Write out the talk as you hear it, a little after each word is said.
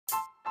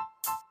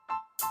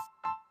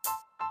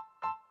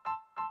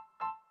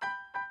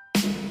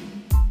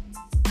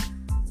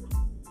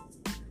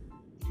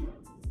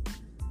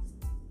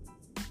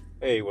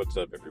Hey, what's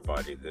up,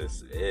 everybody?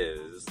 This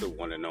is the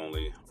one and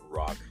only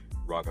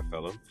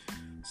Rockefeller.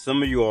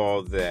 Some of you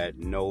all that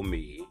know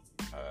me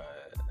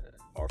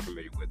are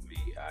familiar with me.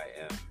 I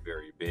am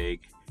very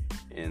big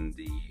in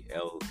the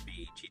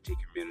LGBT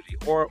community,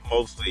 or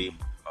mostly in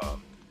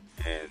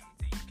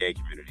the gay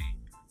community.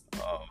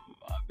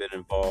 I've been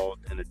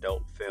involved in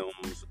adult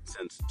films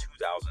since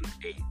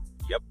 2008.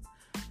 Yep,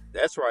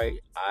 that's right.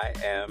 I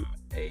am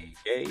a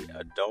gay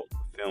adult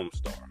film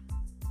star,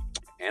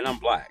 and I'm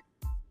black.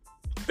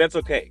 That's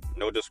okay.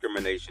 No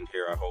discrimination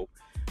here, I hope.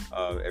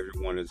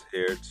 Everyone is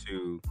here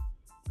to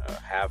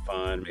have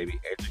fun, maybe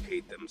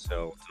educate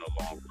themselves in the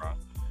long run.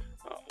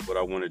 What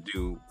I want to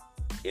do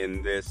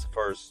in this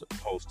first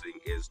posting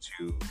is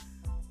to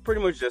pretty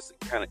much just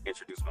kind of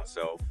introduce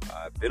myself.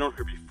 I've been on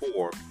here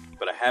before,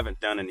 but I haven't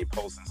done any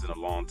postings in a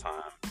long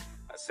time.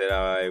 I said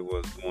I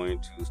was going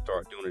to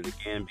start doing it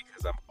again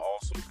because I'm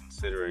also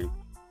considering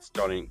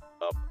starting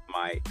up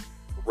my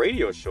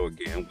radio show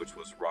again, which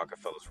was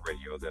Rockefeller's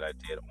Radio that I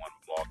did on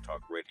Blog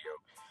Talk Radio.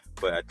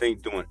 But I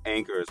think doing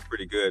Anchor is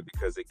pretty good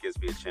because it gives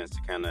me a chance to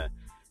kind of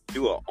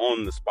do a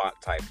on the spot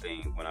type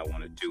thing when I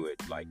want to do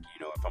it. Like,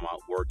 if I'm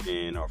out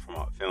working or if I'm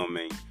out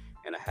filming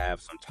and I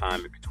have some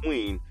time in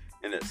between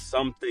and it's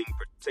something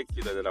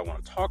particular that I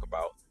want to talk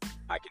about,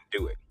 I can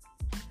do it.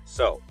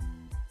 So,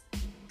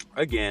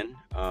 again,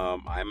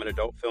 I'm an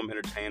adult film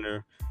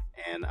entertainer,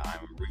 and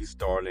I'm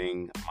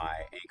restarting my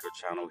Anchor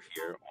channel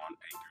here on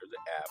Anchor, the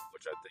app,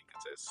 which I think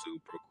is a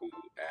super cool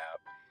app,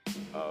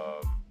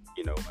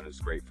 and it's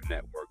great for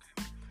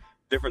networking.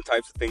 Different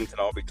types of things that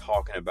I'll be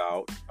talking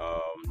about,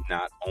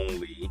 not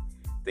only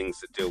things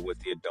to deal with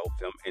the adult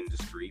film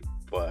industry,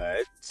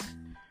 but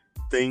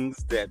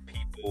things that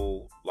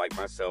people like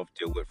myself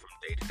deal with from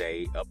day to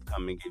day,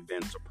 upcoming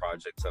events or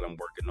projects that I'm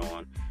working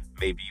on.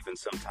 Maybe even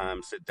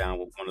sometimes sit down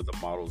with one of the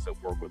models that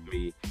work with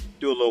me,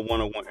 do a little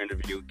one-on-one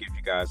interview, give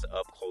you guys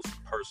up close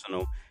and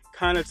personal,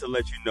 kind of to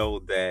let you know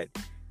that,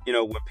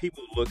 when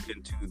people look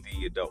into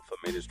the adult film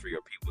industry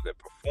or people that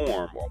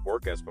perform or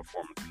work as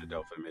performers in the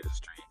adult film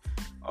industry,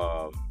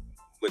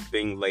 with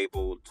being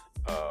labeled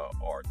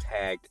or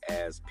tagged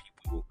as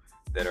people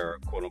that are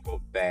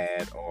quote-unquote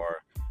bad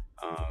or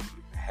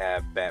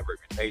have bad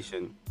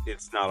reputation,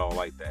 it's not all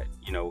like that.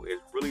 It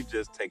really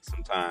just takes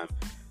some time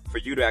for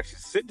you to actually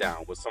sit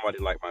down with somebody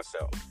like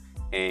myself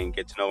and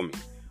get to know me.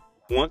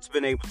 Once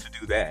been able to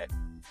do that,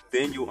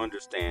 then you'll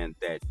understand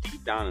that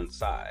deep down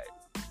inside,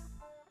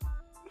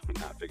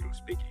 not figuratively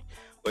speaking,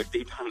 but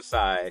deep down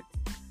inside,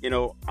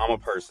 I'm a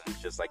person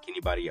just like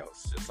anybody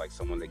else, just like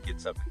someone that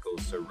gets up and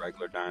goes to a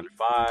regular 9 to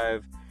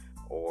 5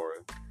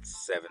 or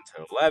 7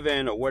 to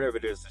 11 or whatever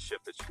it is, the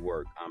shift that you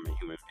work. I'm a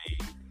human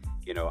being.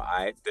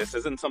 This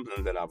isn't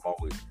something that I've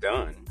always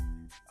done.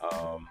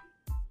 I've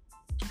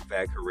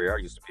had a career. I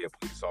used to be a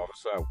police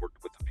officer. I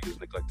worked with abused,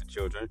 neglected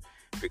children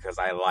because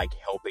I like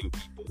helping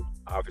people,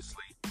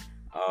 obviously.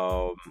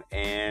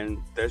 And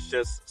there's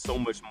just so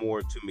much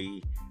more to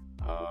me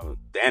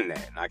than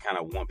that. And I kind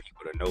of want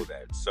people to know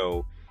that.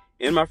 So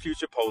in my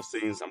future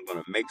postings, I'm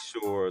going to make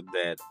sure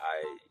that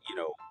I,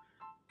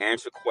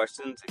 answer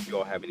questions. If you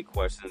all have any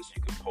questions,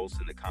 you can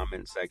post in the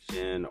comment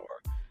section,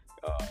 or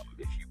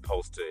if you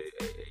post an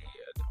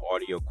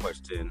audio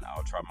question,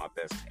 I'll try my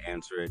best to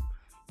answer it.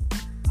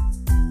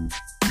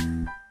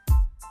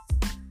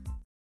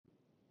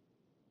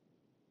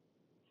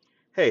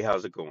 Hey,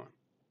 how's it going?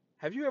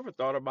 Have you ever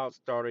thought about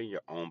starting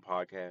your own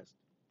podcast?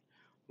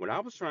 When I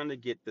was trying to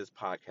get this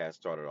podcast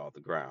started off the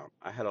ground,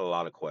 I had a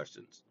lot of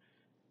questions.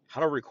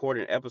 How to record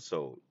an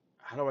episode?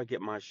 How do I get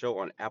my show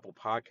on Apple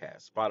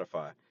Podcasts,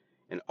 Spotify,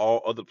 and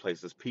all other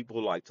places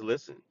people like to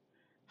listen?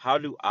 How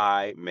do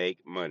I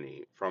make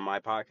money from my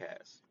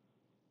podcast?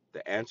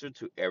 The answer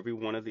to every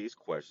one of these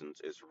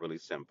questions is really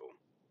simple.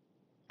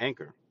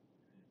 Anchor.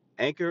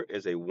 Anchor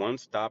is a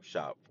one-stop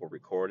shop for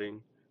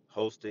recording,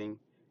 hosting,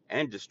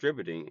 and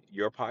distributing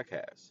your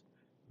podcast.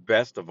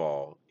 Best of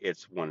all,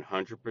 it's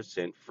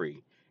 100%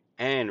 free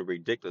and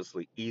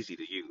ridiculously easy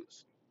to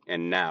use.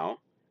 And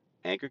now,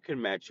 Anchor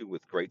can match you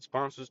with great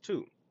sponsors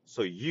too,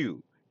 so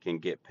you can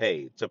get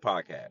paid to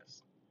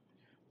podcast.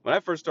 When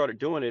I first started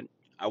doing it,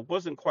 I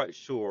wasn't quite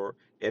sure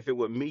if it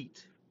would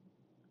meet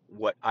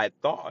what I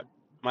thought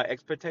my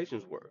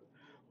expectations were.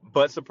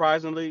 But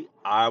surprisingly,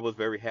 I was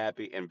very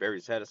happy and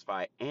very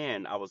satisfied,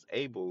 and I was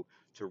able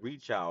to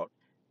reach out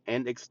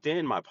and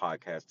extend my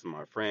podcast to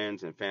my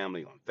friends and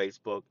family on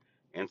Facebook,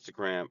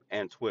 Instagram,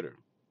 and Twitter.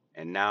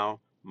 And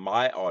now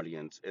my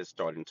audience is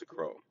starting to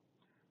grow.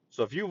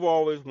 So if you've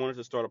always wanted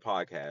to start a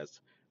podcast,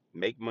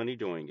 make money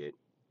doing it,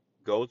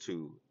 go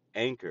to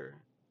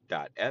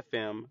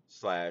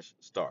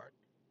anchor.fm/start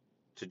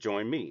to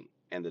join me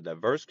and the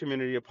diverse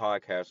community of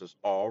podcasters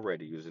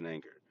already using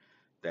Anchor.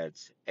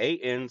 That's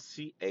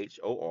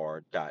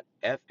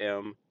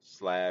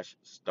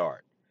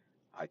anchor.fm/start.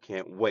 I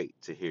can't wait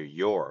to hear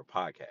your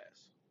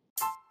podcast.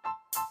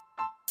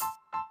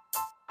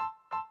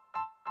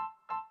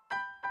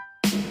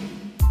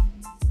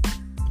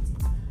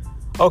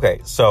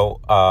 Okay, so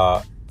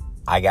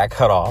I got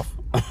cut off.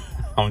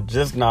 I'm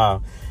just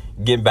now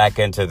getting back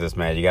into this,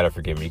 man. You got to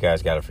forgive me. You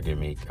guys got to forgive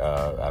me.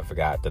 I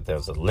forgot that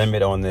there's a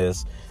limit on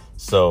this.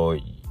 So,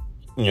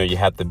 you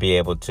have to be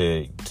able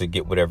to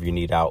get whatever you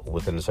need out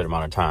within a certain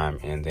amount of time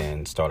and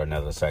then start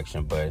another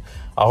section. But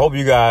I hope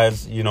you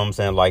guys,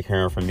 like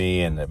hearing from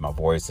me and that my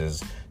voice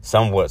is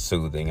somewhat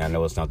soothing. I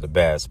know it's not the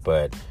best,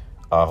 but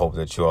I hope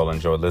that you all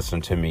enjoy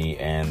listening to me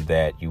and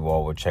that you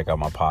all will check out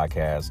my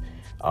podcast.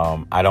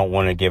 I don't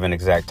want to give an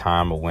exact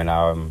time of when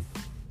I'm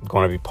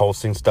going to be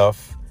posting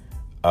stuff.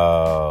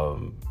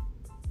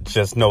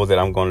 Just know that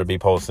I'm going to be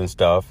posting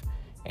stuff.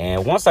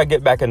 And once I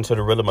get back into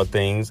the rhythm of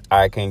things,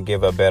 I can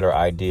give a better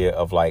idea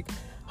of like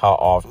how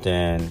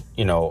often,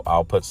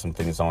 I'll put some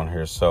things on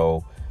here.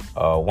 So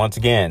once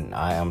again,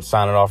 I am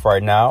signing off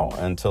right now.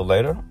 Until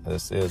later,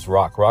 this is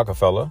Rock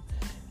Rockefeller.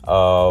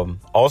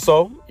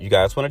 Also, you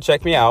guys want to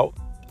check me out.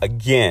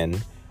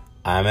 Again,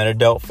 I'm an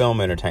adult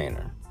film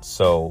entertainer.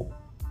 So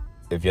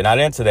if you're not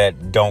into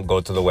that, don't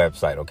go to the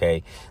website,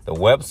 okay? The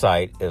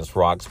website is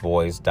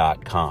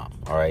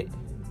rocksboys.com, all right?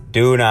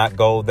 Do not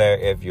go there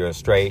if you're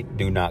straight.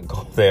 Do not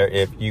go there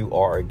if you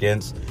are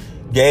against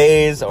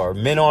gays or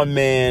men on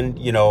men.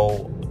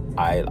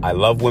 I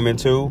love women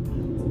too,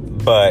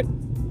 but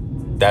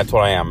that's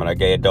what I am, a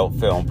gay adult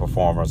film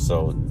performer.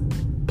 So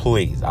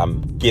please,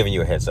 I'm giving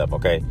you a heads up,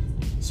 okay?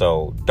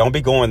 So don't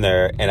be going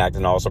there and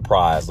acting all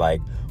surprised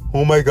like,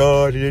 oh my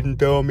God, you didn't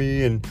tell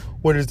me, and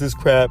what is this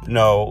crap?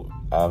 No,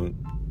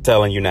 I'm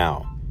telling you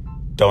now,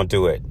 don't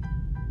do it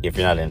if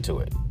you're not into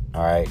it,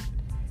 all right?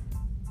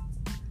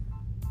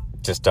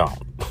 Just don't.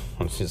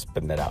 I'm just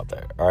putting that out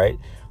there, all right?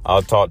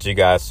 I'll talk to you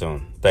guys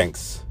soon.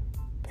 Thanks.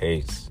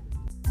 Peace.